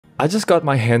I just got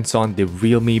my hands on the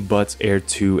Realme Buds Air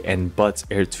 2 and Buds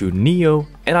Air 2 Neo,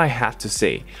 and I have to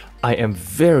say, I am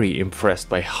very impressed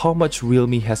by how much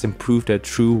Realme has improved their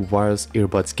true wireless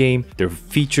earbuds game. They're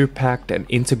feature-packed and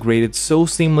integrated so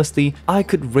seamlessly, I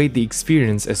could rate the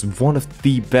experience as one of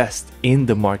the best in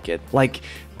the market. Like,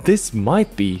 this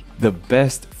might be the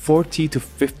best 40 to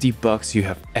 50 bucks you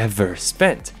have ever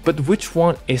spent. But which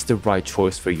one is the right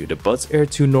choice for you, the Buds Air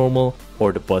 2 Normal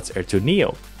or the Buds Air 2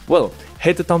 Neo? Well,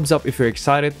 hit the thumbs up if you're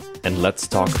excited, and let's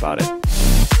talk about it.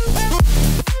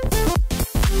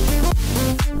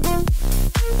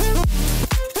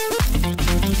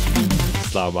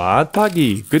 Selamat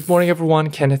pagi! Good morning everyone,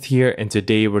 Kenneth here, and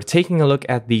today we're taking a look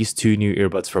at these two new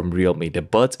earbuds from Realme, the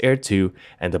Buds Air 2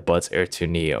 and the Buds Air 2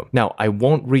 Neo. Now, I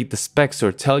won't read the specs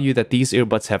or tell you that these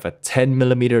earbuds have a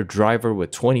 10mm driver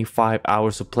with 25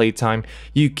 hours of playtime.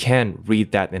 You can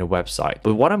read that in a website.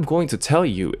 But what I'm going to tell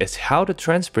you is how the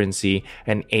transparency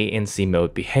and ANC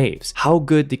mode behaves, how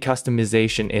good the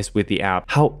customization is with the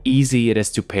app, how easy it is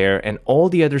to pair, and all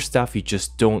the other stuff you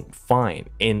just don't find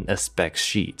in a spec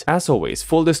sheet. As always,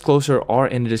 full disclosure are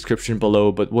in the description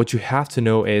below, but what you have to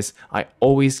know is I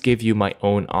always give you my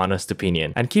own honest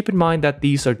opinion. And keep in mind that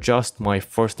these are just my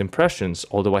first impressions.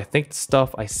 Although I think the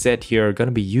stuff I said here are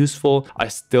gonna be useful, I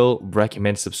still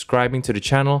recommend subscribing to the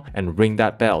channel and ring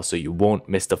that bell so you won't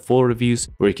miss the full reviews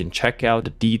where you can check out the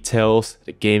details,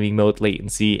 the gaming mode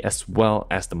latency, as well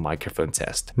as the microphone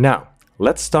test. Now,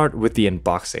 let's start with the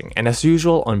unboxing, and as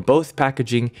usual on both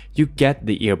packaging, you get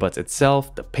the earbuds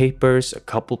itself, the papers, a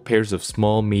couple pairs of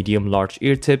small, medium, large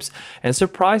ear tips, and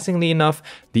surprisingly enough,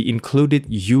 the included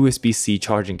USB-C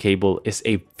charging cable is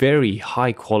a very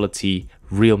high quality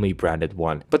Realme branded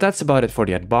one. But that's about it for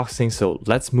the unboxing, so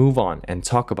let's move on and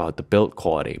talk about the build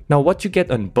quality. Now, what you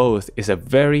get on both is a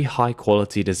very high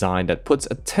quality design that puts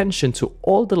attention to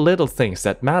all the little things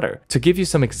that matter. To give you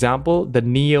some example, the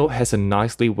Neo has a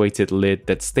nicely weighted lid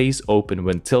that stays open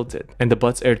when tilted, and the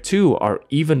Buds Air 2 are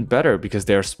even better because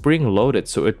they are spring loaded,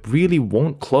 so it really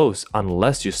won't close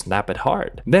unless you snap it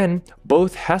hard. Then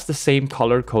both has the same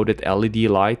color coded LED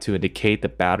light to indicate the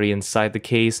battery inside the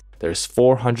case. There's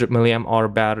 400 mAh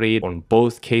battery on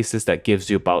both cases that gives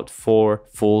you about 4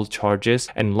 full charges.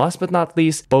 And last but not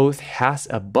least, both has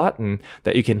a button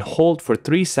that you can hold for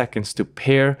 3 seconds to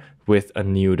pair with a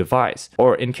new device.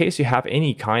 Or in case you have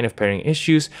any kind of pairing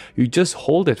issues, you just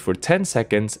hold it for 10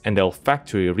 seconds and they'll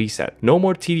factory reset. No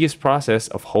more tedious process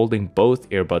of holding both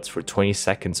earbuds for 20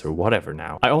 seconds or whatever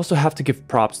now. I also have to give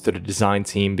props to the design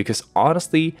team because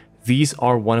honestly, these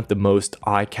are one of the most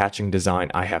eye-catching design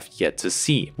I have yet to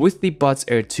see. With the Buds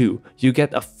Air 2, you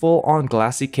get a full-on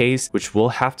glassy case, which we'll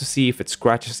have to see if it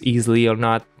scratches easily or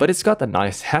not, but it's got a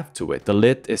nice heft to it. The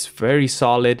lid is very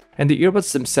solid, and the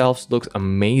earbuds themselves look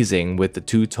amazing with the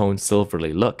two-tone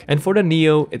silvery look. And for the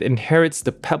Neo, it inherits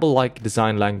the pebble-like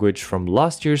design language from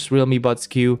last year's Realme Buds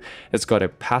Q. It's got a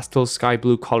pastel sky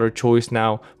blue color choice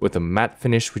now with a matte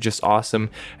finish, which is awesome.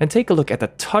 And take a look at the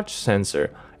touch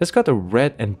sensor. It's got a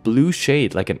red and blue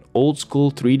shade like an old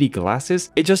school 3D glasses.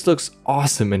 It just looks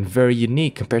awesome and very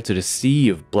unique compared to the sea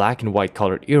of black and white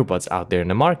colored earbuds out there in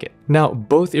the market. Now,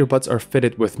 both earbuds are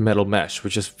fitted with metal mesh,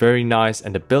 which is very nice,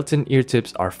 and the built-in ear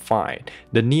tips are fine.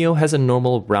 The Neo has a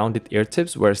normal rounded ear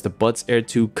tips, whereas the Buds Air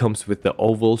 2 comes with the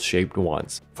oval shaped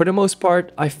ones. For the most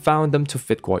part, I found them to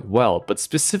fit quite well, but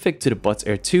specific to the Buds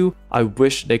Air 2, I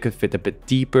wish they could fit a bit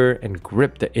deeper and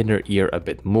grip the inner ear a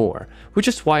bit more, which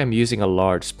is why I'm using a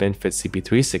large SpinFit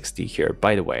CP360 here,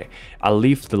 by the way. I'll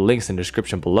leave the links in the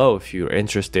description below if you're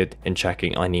interested in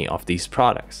checking any of these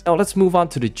products. Now let's move on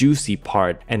to the juicy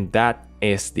part, and that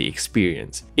is the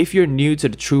experience. If you're new to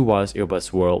the true wireless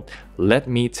earbuds world, let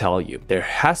me tell you, there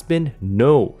has been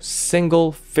no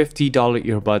single $50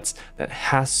 earbuds that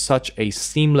has such a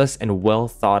seamless and well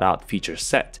thought out feature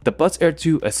set. The Buds Air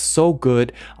 2 is so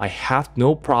good, I have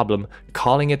no problem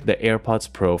calling it the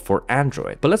AirPods Pro for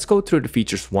Android. But let's go through the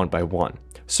features one by one.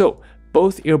 So,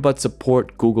 both earbuds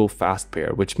support Google Fast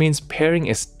Pair, which means pairing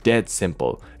is dead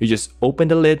simple. You just open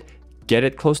the lid, get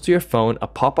it close to your phone, a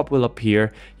pop-up will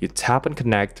appear, you tap and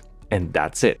connect, and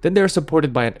that's it. Then they're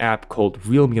supported by an app called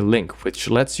Realme Link, which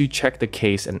lets you check the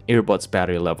case and earbuds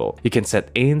battery level. You can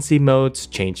set ANC modes,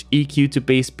 change EQ to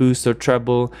bass boost or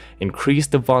treble, increase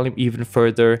the volume even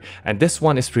further, and this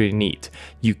one is pretty neat.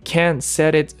 You can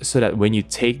set it so that when you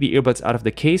take the earbuds out of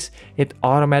the case, it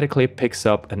automatically picks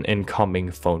up an incoming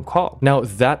phone call. Now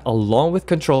that, along with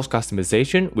controls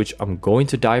customization, which I'm going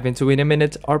to dive into in a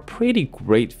minute, are pretty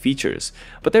great features.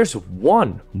 But there's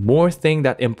one more thing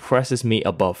that impresses me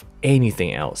above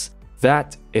anything else.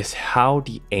 That is how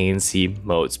the ANC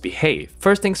modes behave.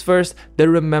 First things first, they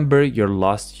remember your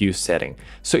last use setting.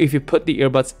 So if you put the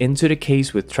earbuds into the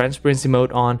case with transparency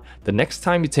mode on, the next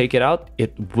time you take it out,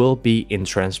 it will be in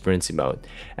transparency mode.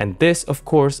 And this of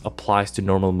course applies to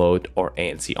normal mode or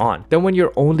ANC on. Then when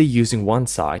you're only using one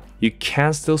side, you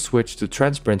can still switch to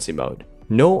transparency mode.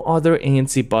 No other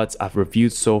ANC buds I've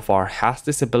reviewed so far has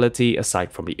this ability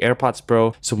aside from the AirPods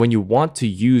Pro, so when you want to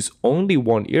use only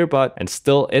one earbud and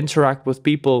still interact with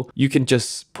people, you can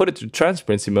just put it to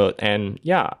transparency mode and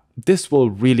yeah, this will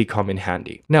really come in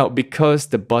handy. Now, because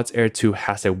the Buds Air 2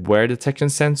 has a wear detection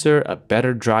sensor, a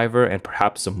better driver, and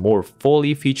perhaps a more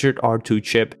fully featured R2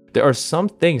 chip, there are some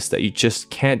things that you just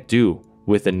can't do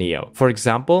with the Neo. For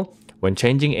example, when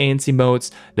changing ANC modes,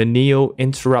 the Neo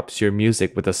interrupts your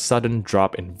music with a sudden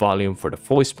drop in volume for the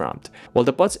voice prompt, while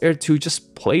the Buds Air 2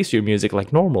 just plays your music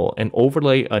like normal and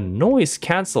overlay a noise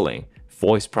cancelling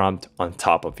voice prompt on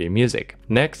top of your music.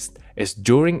 Next is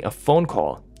during a phone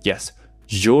call. Yes,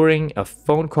 during a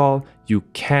phone call, you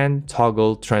can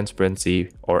toggle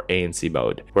transparency or ANC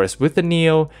mode. Whereas with the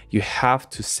Neo, you have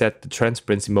to set the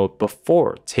transparency mode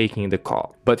before taking the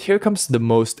call. But here comes the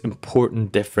most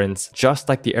important difference. Just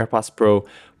like the AirPods Pro,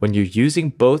 when you're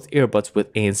using both earbuds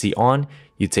with ANC on,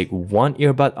 you take one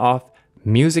earbud off,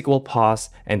 music will pause,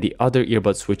 and the other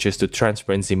earbud switches to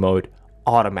transparency mode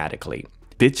automatically.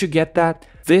 Did you get that?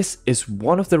 This is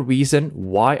one of the reasons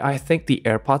why I think the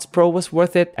AirPods Pro was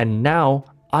worth it, and now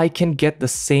I can get the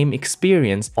same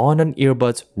experience on an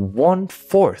earbuds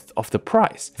 1/4 of the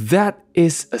price. That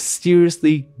is a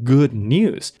seriously good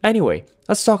news. Anyway,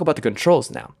 let's talk about the controls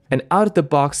now. And out of the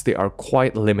box, they are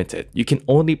quite limited. You can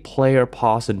only play or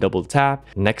pause and double tap,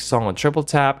 next song on triple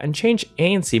tap, and change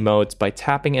ANC modes by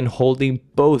tapping and holding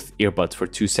both earbuds for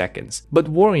 2 seconds. But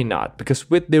worry not, because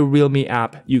with the Realme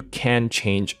app, you can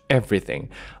change everything.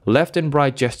 Left and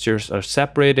right gestures are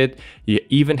separated. You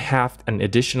even have an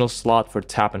additional slot for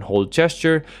tap and hold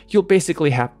gesture. You'll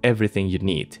basically have everything you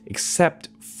need, except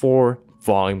for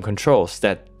volume controls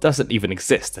that doesn't even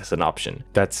exist as an option.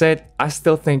 That said, I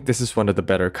still think this is one of the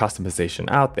better customization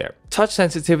out there. Touch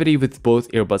sensitivity with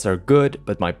both earbuds are good,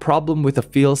 but my problem with the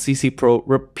Feel CC Pro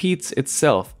repeats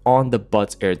itself on the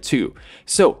Buds Air 2.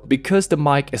 So because the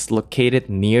mic is located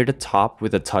near the top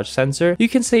with a touch sensor, you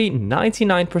can say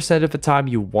 99% of the time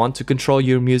you want to control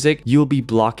your music, you'll be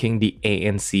blocking the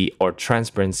ANC or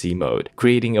transparency mode,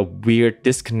 creating a weird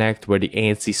disconnect where the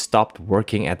ANC stopped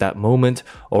working at that moment,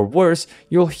 or worse,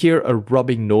 you'll hear a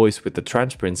rubbing noise with the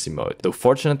transparency mode, though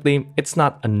fortunately, it's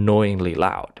not annoyingly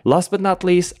loud. Last but not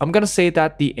least, I'm gonna say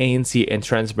that the ANC and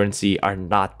transparency are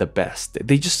not the best.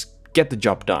 They just get the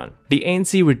job done. The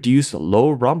ANC reduce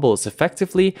low rumbles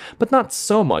effectively, but not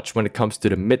so much when it comes to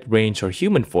the mid-range or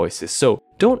human voices, so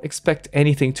don't expect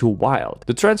anything too wild.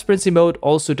 The transparency mode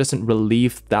also doesn't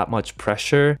relieve that much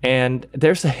pressure, and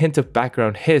there's a hint of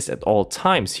background hiss at all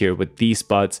times here with these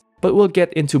buds, but we'll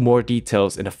get into more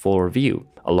details in a full review,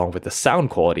 along with the sound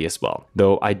quality as well.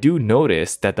 Though I do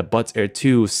notice that the Buds Air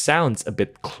 2 sounds a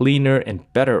bit cleaner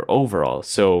and better overall,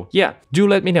 so yeah, do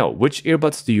let me know which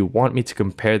earbuds do you want me to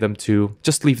compare them to,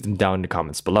 just leave them down in the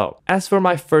comments below. As for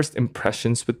my first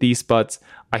impressions with these buds,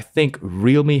 I think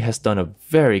Realme has done a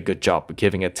very good job of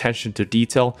giving attention to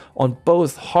detail on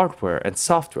both hardware and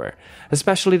software,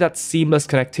 especially that seamless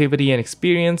connectivity and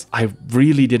experience. I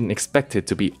really didn't expect it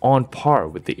to be on par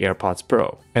with the AirPods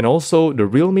Pro. And also the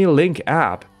Realme Link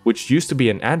App, which used to be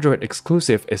an Android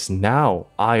exclusive, is now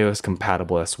iOS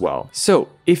compatible as well. So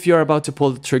if you're about to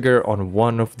pull the trigger on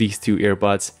one of these two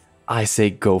earbuds, I say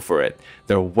go for it.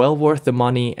 They're well worth the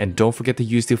money, and don't forget to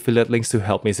use the affiliate links to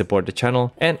help me support the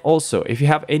channel. And also, if you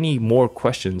have any more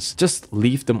questions, just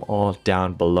leave them all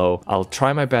down below. I'll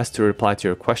try my best to reply to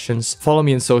your questions. Follow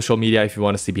me on social media if you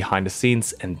want to see behind the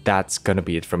scenes, and that's gonna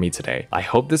be it for me today. I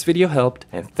hope this video helped,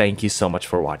 and thank you so much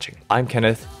for watching. I'm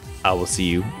Kenneth. I will see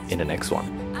you in the next one.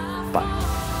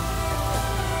 Bye.